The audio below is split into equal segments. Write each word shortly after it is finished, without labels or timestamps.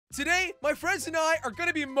Today, my friends and I are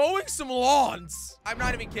gonna be mowing some lawns. I'm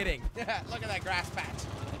not even kidding. Look at that grass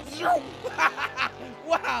patch.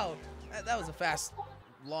 Wow, that was a fast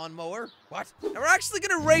lawnmower. What? And we're actually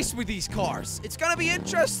gonna race with these cars. It's gonna be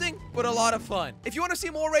interesting, but a lot of fun. If you want to see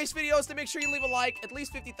more race videos, then make sure you leave a like. At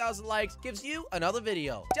least 50,000 likes gives you another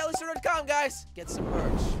video. Jellystore.com, guys. Get some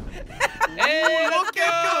merch. Hey, let's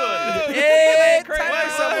go! Hey, time for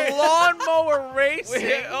some lawnmower racing.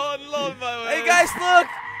 We're on lawnmower. Hey guys, look!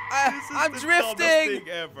 I'm This is drifting. the dumbest thing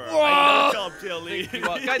ever. Whoa. I know, Jelly.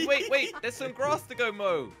 Guys, wait. There's some grass to go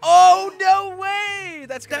mow. Oh no way!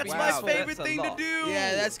 That's gonna That's be my awesome. favorite that's a thing to lot. do.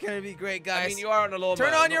 Yeah, that's gonna be great, guys. I mean, you are on a lawnmower.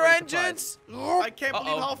 Turn on I'm your not really surprised. engines. I can't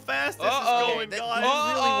believe how fast this Uh-oh. is going, That guys.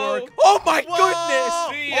 didn't really Uh-oh. work. Oh my Whoa.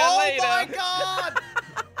 goodness! See ya Oh later. my god!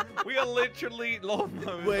 We are literally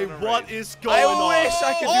lawnmowers. Wait, on a what race. is going I on? wish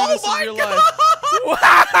I could do Oh this in my real god!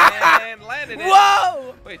 life. And landed it.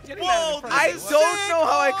 Whoa! Wait, Jenny Whoa, landed in front I of this it. is don't sick. know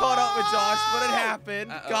how I caught up with Josh, but it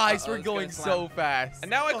happened. Uh-oh, Guys, uh-oh, we're it's going gonna so fast.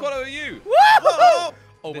 And now I caught up with you. Woo! Whoa!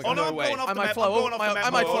 Oh my There's god. no I'm way. going off I the might map. fly I'm going over. off the map. I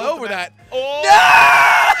might I'm fly going off over the map. that.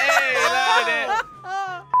 Oh! Hey, landed it.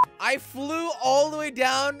 I flew all the way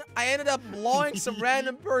down. I ended up blowing some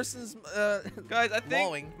random person's. Guys, I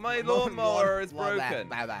think my lawnmower is broken.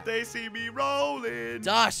 They see me rolling.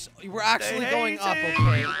 Josh, we're actually They going hate up, it.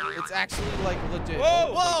 okay? It's actually like legit.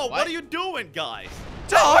 Whoa! Whoa, Wait, what are you doing, guys?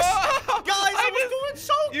 Josh! Oh! Guys, I was doing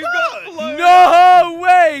so You good. got blown. No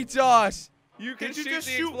way, Josh! You can Did you shoot just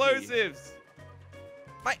the shoot me? explosives.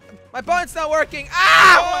 My button's not working.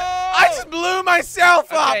 Ah! I just blew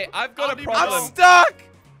myself up. Okay, I've got a I'm problem. I'm stuck.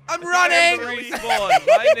 I'm Mine running. is respawn.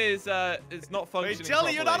 Mine is not functioning Wait,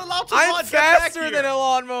 Jelly, you're not properly. allowed to I'm run. Get back faster here. than a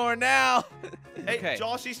lawnmower now. Hey, Okay.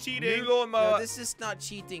 Josh is cheating. New lawnmower. No, this is not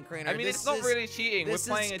cheating, Craner. I mean, this it's not is really cheating. We're this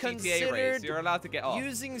playing a is GTA race. considered You're allowed to get off.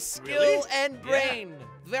 using skill Really? and brain.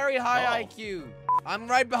 Very high Oh. IQ. I'm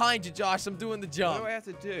right behind you, Josh. I'm doing the What jump. do I have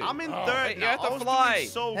to do? I'm in Oh. third Wait, you now. have to I was fly. doing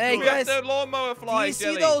so Hey, we good. have the lawnmower Do fly, you see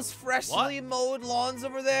Jelly. those freshly mowed lawns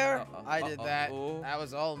over there? Uh-oh, I did that. uh-oh. That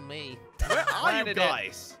was all me. Where are you Landed it.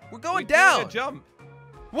 guys? We're We're going doing down. a jump.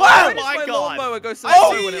 Whoa! Why does my my God. lawnmower go so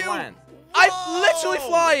Oh, slow when it you- lands? I'm literally Whoa!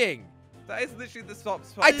 flying. That is literally the stop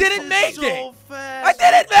spot. I didn't make so it. Fast.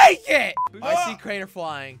 I didn't make it. Whoa. I see Craner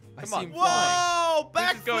flying. I Come see on. him flying. Whoa!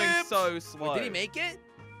 This is going Backflip. so slow. Wait, did he make it?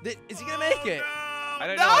 Is he gonna make it? I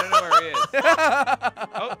don't know. I don't know where he is.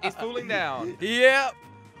 Oh, he's falling down. Yep.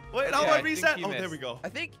 Wait, how Okay, do I I think reset? you Oh, there missed. we go. I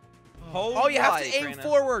think. Hold Oh, you have right, to aim Craner.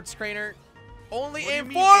 forwards, Craner. Only What do you aim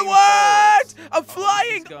mean aim forwards. I'm Oh,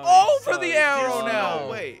 flying this is going over so the arrow slow. now. No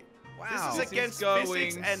way. Wow. This is This against going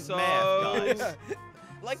physics and so math, guys.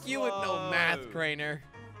 Like you would know math, slow. Craner.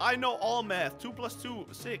 I know all math. 2 + 2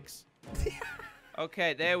 = 6.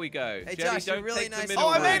 Okay, there we go. Hey, Jelly, Josh, you're don't really take nice the to middle Oh,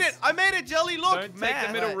 I route. made it! I made it, Jelly! Look! Don't take math.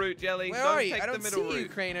 the middle What? route, Jelly. Where don't are you? take I the don't middle see you,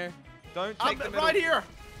 route. Craner. Don't I'm take the middle right here.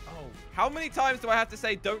 Oh. How many times do I have to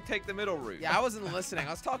say don't take the middle route? Yeah, I wasn't listening.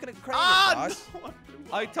 I was talking to Craner, Ah, Josh. no.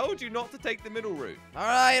 I told you not to take the middle route. All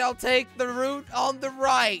right, I'll take the route on the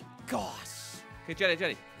right. Gosh. Okay,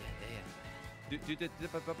 Jelly.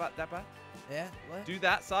 Yeah, Do what?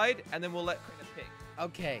 that side, and then we'll let Crainer pick.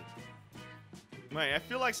 Okay. Wait, I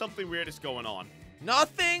feel like something weird is going on.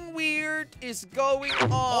 Nothing weird is going on.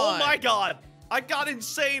 Oh my god! I got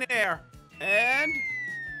insane air! And...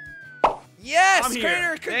 Yes, I'm here.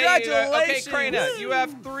 Crainer, There you go. congratulations. Okay, Crainer, you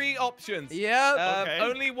have 3 options. Yep. Okay.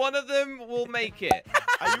 Only one of them will make it.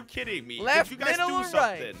 Are you kidding me? Left, Did you guys middle, do or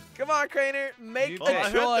something? right? Come on, Crainer, make You the Well, pick.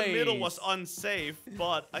 I choice. heard the middle was unsafe,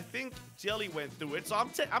 but I think Jelly went through it, so I'm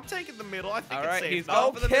taking the middle. I think All it's right, safe. he's now.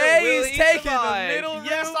 gone for the middle. Okay, Will he's he taking the survive? middle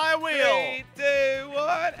Yes, route. I will. 3, 2,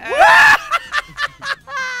 1, and...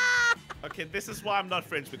 Okay, this is why I'm not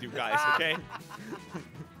friends with you guys, okay?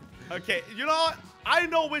 Okay, you know what? I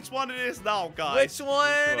know which one it is now, guys. Which one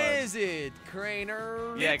one? is it,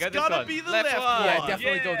 Crainer? Yeah, It's go this gotta one. be the left left one. Yeah, one.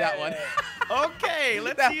 definitely go that one. Okay,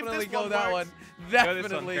 let's see if Definitely this go one that works. one. this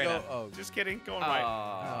Definitely one, go. Crainer. Oh. Just kidding, going right.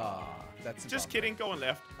 Aw. Oh, that's Just about kidding, going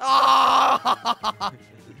left. right.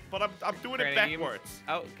 But I'm doing it Crainer, you- backwards.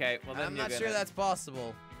 Oh, okay. Well, then I'm you're not sure gonna- that's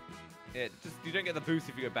possible. Yeah, just you don't get the boost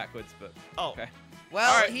if you go backwards, but Oh, okay. Well,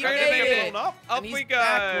 All right, he Crainer, made make it it. blown up. Up and he's we go.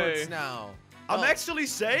 backwards now. I'm Oh. actually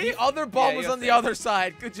safe? The other ball Yeah, was you're on the safe. other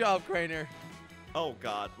side. Good job, Crainer. Oh,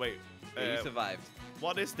 God, wait. Yeah, you survived.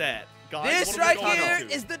 What is that? Guys, This what are right we going here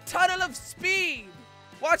into? is the tunnel of speed.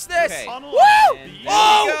 Watch this. Okay. Tunnel Woo! of And speed. there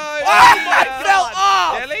Oh! you go. Oh! There I you go. fell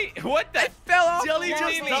off. Jelly? What the? I fell off. Jelly the just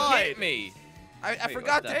wall. Nearly died. hit me. I Wait,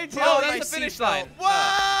 forgot what to the- pull Oh, on that's my the finish seatbelt. line.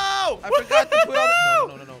 Whoa! I forgot to put all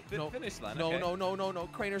the... No. Finish line. No, okay. no.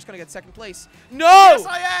 Craner's gonna get second place. No! Yes,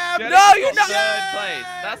 I am. Jelly No, got you're not- Third place.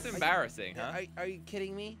 That's embarrassing, huh? Are you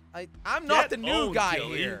kidding me? I'm not the new owned, guy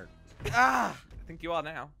Jelly. here. Ah. I think you are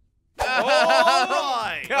now. All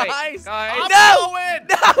right. Guys. Guys. No! Going.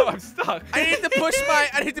 Oh, I'm stuck. I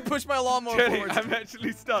need to push my lawnmower Jelly, forwards. I'm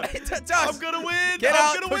actually stuck. Josh, I'm gonna win. get I'm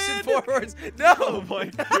out, gonna push win. it forwards. Oh No. my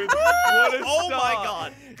goodness. What a Oh my start.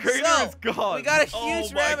 God. Craner So, is gone. We got a Oh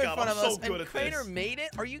huge my ram in God, front I'm of us, so good and at Craner this. made it?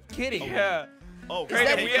 Are you kidding? Yeah. Oh, Is that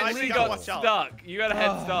Craner, we illegal? actually You got watch out. stuck. You got a head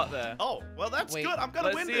Oh. start there. Oh, well, that's Wait. good. I'm gonna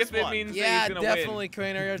Let's win see this if it one. means Yeah, that he's gonna definitely,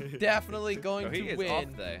 Craner. You're definitely going win. Oh, he to is win.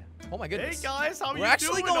 off there. Oh my Hey goodness. guys, how are We're you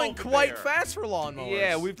actually doing going over quite there? fast for lawnmowers.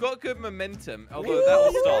 Yeah, we've got good momentum. Although Woo! that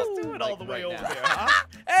will You stop. guys do it all the way right over now. there, huh?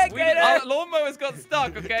 Hey, We, Craner. our lawnmower's got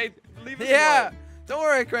stuck, okay? Leave us Yeah. alone. Don't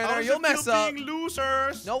worry, How Craner. does You'll it feel mess up. being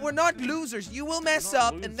losers. No, we're not losers. You will mess We're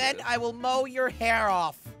not up, and then losers. I will mow your hair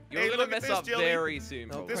off. You're Hey, gonna look at mess this, up Jelly. very soon.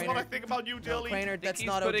 No, probably. This is what I think about you, No, Jelly. Craner, I think that's he's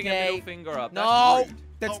not putting a middle okay. finger up. No, That's rude.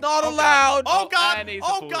 that's Oh, not oh, allowed. God. Oh Oh, God! and he's a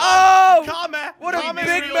Oh fool. God! Oh, Comment! what a Comment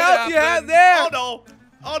big real mouth you happened. have there. Oh no!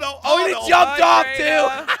 Oh no! Oh, he no. jumped Bye, off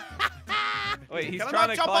Crainer. too. Wait, he's Can I trying not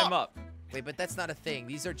to jump climb up? up. Wait, but that's not a thing.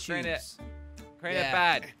 These are Crainer. tubes. Crainer, Yeah.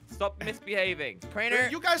 bad. Stop misbehaving.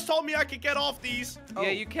 Craner. You guys told me I could get off these. Oh. Yeah,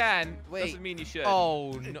 you can. Wait. Doesn't mean you should.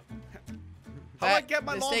 Oh no. How do I get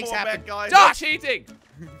my Mistakes lawnmower happen. back, guys? Stop cheating.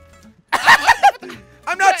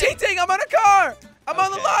 I'm not cheating. I'm on a car. I'm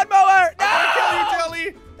on the Okay. lawnmower. No! I'm gonna kill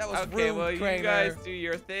you, Jelly. That was Okay, rude, well, you Craner. guys do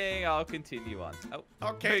your thing. I'll continue on. Oh,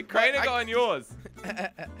 Okay, wait, Crainer but got on yours.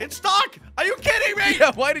 It's stuck. Are you kidding me?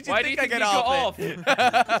 Yeah, why did you Why do think you I think get he got off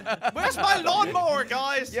it? Where's my lawnmower,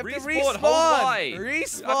 guys? You have to Respawn, respawn. hold Y.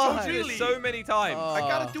 Respawn. I've told you Really? this so many times. Oh. I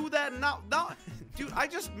gotta do that now. Dude, I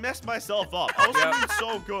just messed myself up. I was Yeah. doing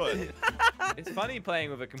so good. It's funny playing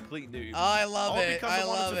with a complete noob. I love All it. because I I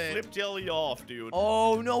love wanted to it. flip Jelly off, dude.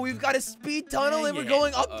 Oh no, we've got a speed tunnel and we're Dang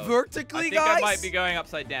going it. up Uh-oh. vertically, I think guys. I might be going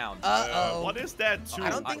upside down. Uh-oh. What is that, too? I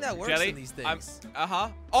don't think that works Jelly, in these things. Uh-huh.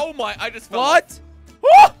 Oh my, I just fell What?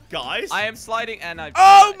 off. Guys? I am sliding and I...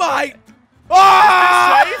 Oh my!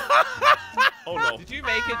 Oh! Oh, no. Did you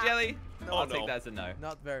make it, Jelly? Oh, I'll no. take that as a no.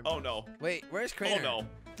 Not very. Oh, no. Wait, where's Oh, Craner? no.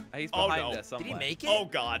 He's Oh, behind no. there somewhere. Did he make it? Oh,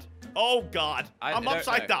 God. Oh, God. I I'm don't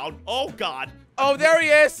upside know. down. Oh, God. Oh, there he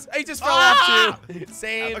is. He just fell Ah! off too.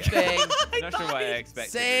 Same Okay. thing. Not sure what I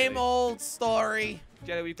expected. Same really. old story.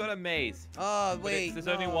 Jelly, we've got a maze. Oh, But wait. there's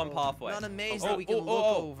only one no. pathway. Not a maze Oh, that we can oh, look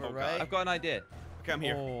oh, over, oh, God. right? I've got an idea. Okay, I'm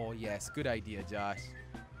here. Oh, yes. Good idea, Josh.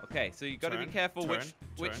 Okay, so you got to be Turn, careful which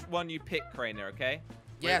turn. one you pick, Craner, okay?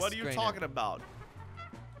 Wait, Yes, what are you Craner. talking about?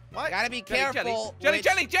 What? Gotta be Jelly, careful. Jelly, which-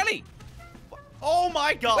 Jelly, Jelly! Oh,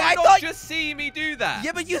 my God. Wait, I Don't thought- just see me do that.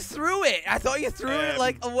 Yeah, but you threw it. I thought you threw it,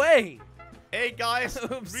 like, Um, away. Hey, guys.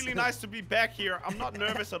 Oops. Really nice to be back here. I'm not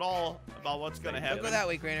nervous at all about what's going to Don't happen. go that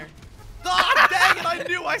way, Craner. Ah, dang it. I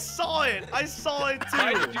knew. I saw it. I saw it,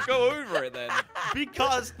 Why too. did you go over it then?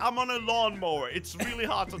 Because I'm on a lawnmower. It's really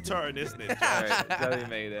hard to turn, isn't it? Alright, Jelly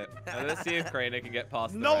made it. Now let's see if Craner can get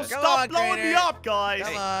past the No, rest. Come stop on, blowing Craner. me up, guys.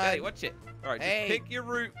 Come Hey, on. Jelly, watch it. Alright, Hey. just pick your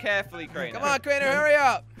route carefully, Craner. Come on, Craner, hurry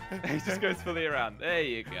up. He just goes fully around. There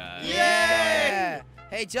you go. Yeah.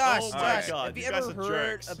 Hey, Josh, Oh my Josh, God, have you you guys ever are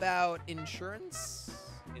heard jerks. about insurance?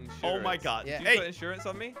 Insurance. Oh, my God. Yeah. Did you Hey. put insurance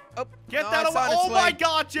on me? Oh, Get no, that it's away. on its Oh, my way.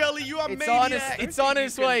 God, Jelly. You are It's maniac. on its, it's on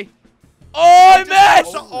its You can- way. Oh, I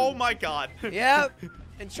missed! Oh, my God. Yep.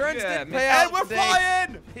 Insurance Yeah, didn't missed. pay And out we're today.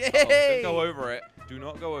 flying. Oh, Yay! don't go over it. Do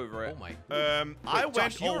not go over it. Oh my. I Wait, went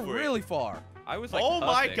Josh, you were over really it. far. I was like, Oh,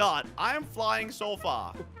 my perfect. God. I am flying so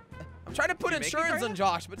far. I'm trying to put Did you make it, insurance Craner? on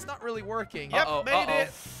Josh, but it's not really working. Yep, Uh-oh, made uh-oh.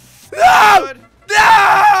 it. No! Good.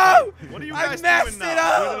 No! What are you I guys messed doing it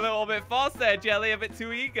now? Went a up. little bit fast there, Jelly. A bit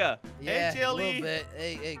too eager. Yeah, a Jelly. little bit.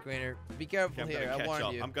 Hey, Craner, be careful I'm here. gonna I catch warned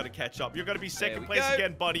up. you. I'm gonna catch up. You're gonna be There second we place go.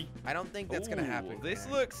 again, buddy. I don't think that's gonna Ooh, happen. This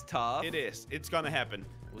Craner. looks tough. It is. It's gonna happen.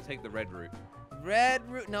 We'll take the red route. Red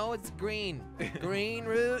route? No, it's green. Green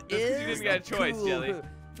route That's 'cause is you didn't get a the choice, cool Jelly. route.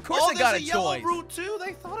 Of course Oh, I got there's a yellow choice. route too.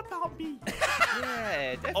 They thought about me.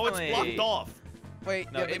 Yeah, definitely. Oh, it's blocked off.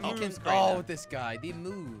 Wait, No, yeah, but it you can. moves, Oh, Craner. with this guy, they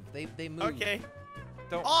move. They move. Okay.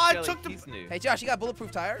 Don't, Oh, I Jelly, took the- he's new. Hey, Josh, you got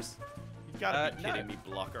bulletproof tires? You gotta be no. kidding me,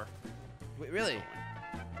 blocker. Wait, really?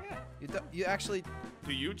 Yeah. You actually?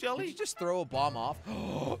 Do you, Did Jelly? you just throw a bomb off?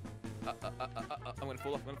 Oh, I'm gonna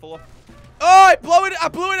fall off. I'm gonna fall off. I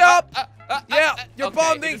blew it up. Yeah, your okay,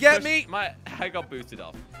 bomb it didn't just get pushed I got boosted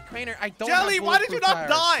off. Craner, I don't. Jelly, have why did you bulletproof not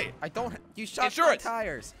tires. die? I don't. You shot my Insurance.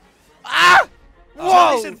 tires. Ah!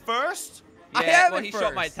 Jelly's Whoa! in first? I Yeah, have well, it he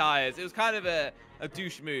shot my first. tires. It was kind of a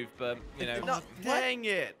douche move, but, you know. No, what? Dang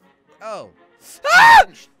it. Oh. I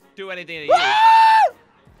didn't do anything to you. Ah!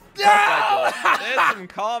 There's some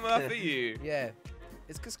karma for you. Yeah.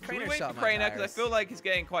 It's because Should we Crainer wait shot for my Crainer? Because tires. I feel like he's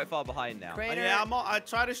getting quite far behind now. Crainer, Yeah, I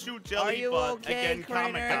try to shoot Jelly, Are you but okay, again,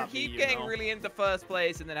 karma Crainer? got I me, keep you getting know? really into first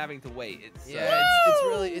place and then having to wait. It's yeah,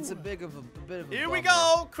 it's a bit of a Here we bummer.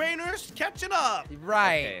 go. Crainer's catching up.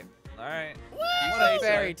 Right. okay. All right. What a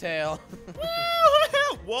fairy tale.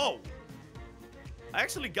 Whoa. I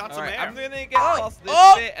actually got All some right. air. I'm gonna get Oh, past this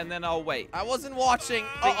oh! bit and then I'll wait. I wasn't watching.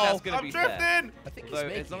 I think that's Uh-oh. gonna I'm be fair. drifting. I think he's Although,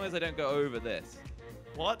 making as long it. as I don't go over this.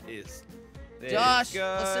 What is? There Josh, you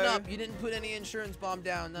go. listen up. You didn't put any insurance bomb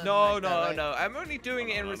down. Nothing No, like that, no, right? no. I'm only doing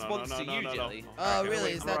it in No, response to you, Jelly. Oh,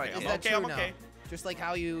 really? Is that, Alright, is I'm that okay, true I'm now? okay. Just like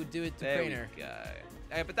how you do it to There Crainer. we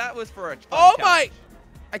go. But that was for a fun Oh my! challenge.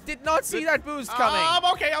 I did not see that boost coming. I'm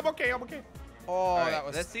okay. I'm okay. I'm okay. Oh, All right, that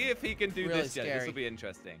was. let's see if he can do really this, Jelly. This scary. will be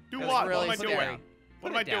interesting. Do Jelly, what? really What am I scary. doing? Put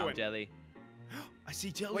What am I it down, doing? Jelly. I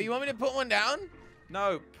see Jelly. Wait, you want me to put one down?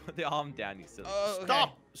 No, put the arm down, you silly. Oh, okay.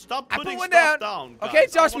 Stop I putting put one stuff down. down. Okay,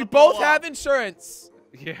 guys. I Josh, wanna we both blow have up. insurance.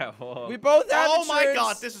 Yeah. Well. We both have Oh insurance. my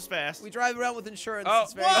God, this is fast. We drive around with insurance. Oh,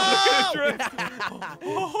 It's very Whoa!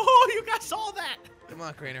 Oh, you guys saw that. Come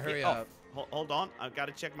on, Crainer, hurry Oh, up. Hold on. I've got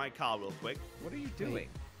to check my car real quick. What are you doing?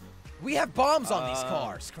 We have bombs on these Uh,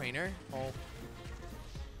 cars, Crainer. Oh.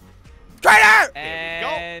 Crainer!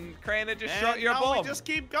 And Crainer just shot your now bomb. we just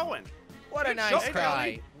keep going. What a Good nice shot, guy.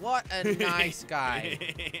 Jelly. What a nice guy.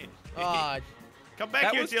 Oh, Come back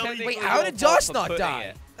That here, was Jelly. technically wait, how your did fault Josh for not putting die?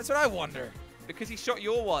 it. That's what I wonder. Because he shot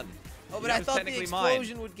your one. Oh, but That I was thought the technically mine.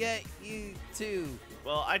 explosion would get you too.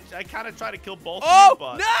 Well, I kind of try to kill both Oh, of you,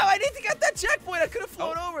 but... no, I need to get that checkpoint. I could have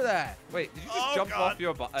flown over that. Wait, did you just Oh, jump God. off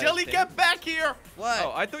your butt? Jelly, get back here. What?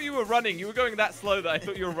 Oh, I thought you were running. You were going that slow that I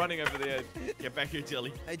thought you were running over the edge. Get back here,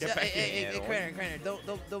 Jelly. Hey, Get back here. hey, Yeah, Crainer,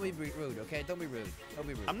 don't be rude, okay? Don't be rude. Don't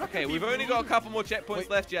be rude. I'm not Okay, gonna be we've only rude. got a couple more checkpoints Wait.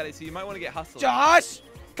 left, Jelly, so you might want to get hustled. Josh,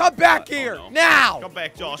 come back Oh, here no. now. Come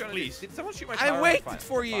back, What are you Josh, trying to do? please. Did someone shoot my tire? I on? waited Fine,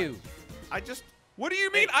 for fine. you. I just... What do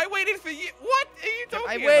you mean? I waited for you? What are you talking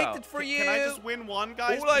I about? waited for you. Can I just win one,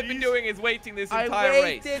 guys, All I've been please? doing is waiting this I entire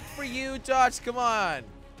race. waited for you, Josh. Come on.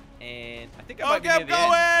 And I think I might be Okay, near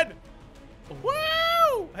I'm the end. going.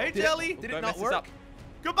 Woo! Hey, Did- Jelly. Did it Don't not mess this work? up.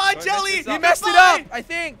 Goodbye, Don't Jelly. mess this You up. messed it Goodbye. up, I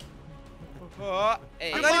think. Oh,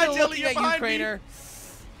 hey. I'm Come not on, even Jelly, looking you're at you, behind me. Crainer.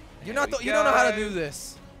 You're There not. we You don't know how to go. do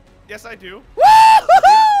this. Yes, I do.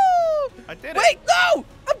 Woo-hoo-hoo! I did it. Wait, no!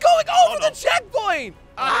 I'm going over no. the checkpoint.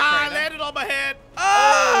 Ah, I Crainer. landed on my head.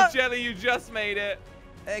 Ah! Oh, Jelly, you just made it.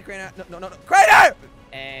 Hey, Crainer. No. Crainer!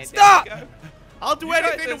 And Stop! there we go. I'll do You guys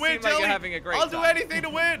anything to don't win, seem like Jelly. you're having a great I'll do time. anything to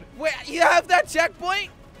win. Wait, you have that checkpoint?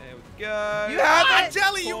 There we go. You have Ah, it?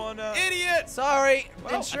 Jelly, you Corner. idiot. Sorry,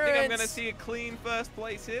 Well, insurance. I think I'm going to see a clean first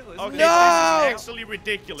place here. Let's Okay, see. No! this is actually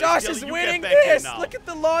ridiculous. Josh Jelly, is you winning get back here this. now. Look at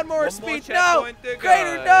the lawnmower One more speed. No, checkpoint to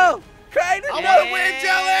Crainer, go. no. Crainer, I no. want to win,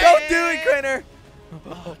 Jelly. Don't do it, Crainer.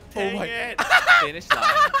 Dang my- it. Finish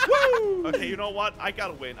line. Woo! Okay, you know what? I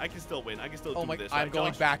gotta win. I can still win. I can still Oh do my! this. I'm right,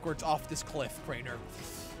 going Josh? backwards off this cliff, Crainer.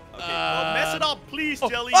 Okay, well, mess it up, please,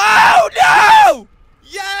 Jelly. Oh no!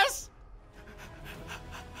 Yes!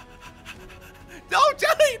 No,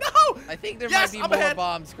 Jelly, no! I think there Yes, might be I'm more ahead.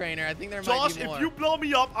 bombs, Crainer. I think there Josh, might be more. if you blow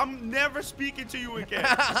me up, I'm never speaking to you again.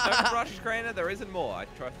 Don't rush, Crainer. There isn't more.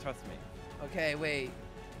 Trust me. Okay, wait.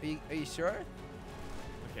 Are you sure?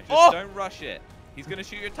 Okay. Just Oh! don't rush it. He's going to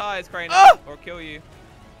shoot your tires, Crainer, Oh! or kill you.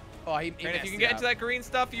 Oh, he Crainer, if messed you can it get up. into that green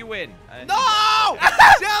stuff, you win. And No!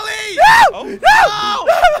 Jelly! Oh. No!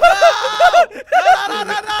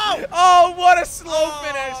 Oh, what a slow Oh,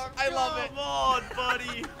 finish! I love it. Come on,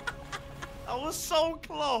 buddy. I was so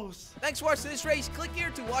close. Thanks for watching this race. Click here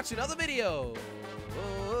to watch another video.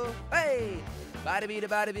 Oh, hey! Bada bida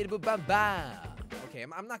bada bida boo bam bam. Okay,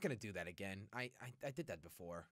 I'm not gonna do that again. I did that before.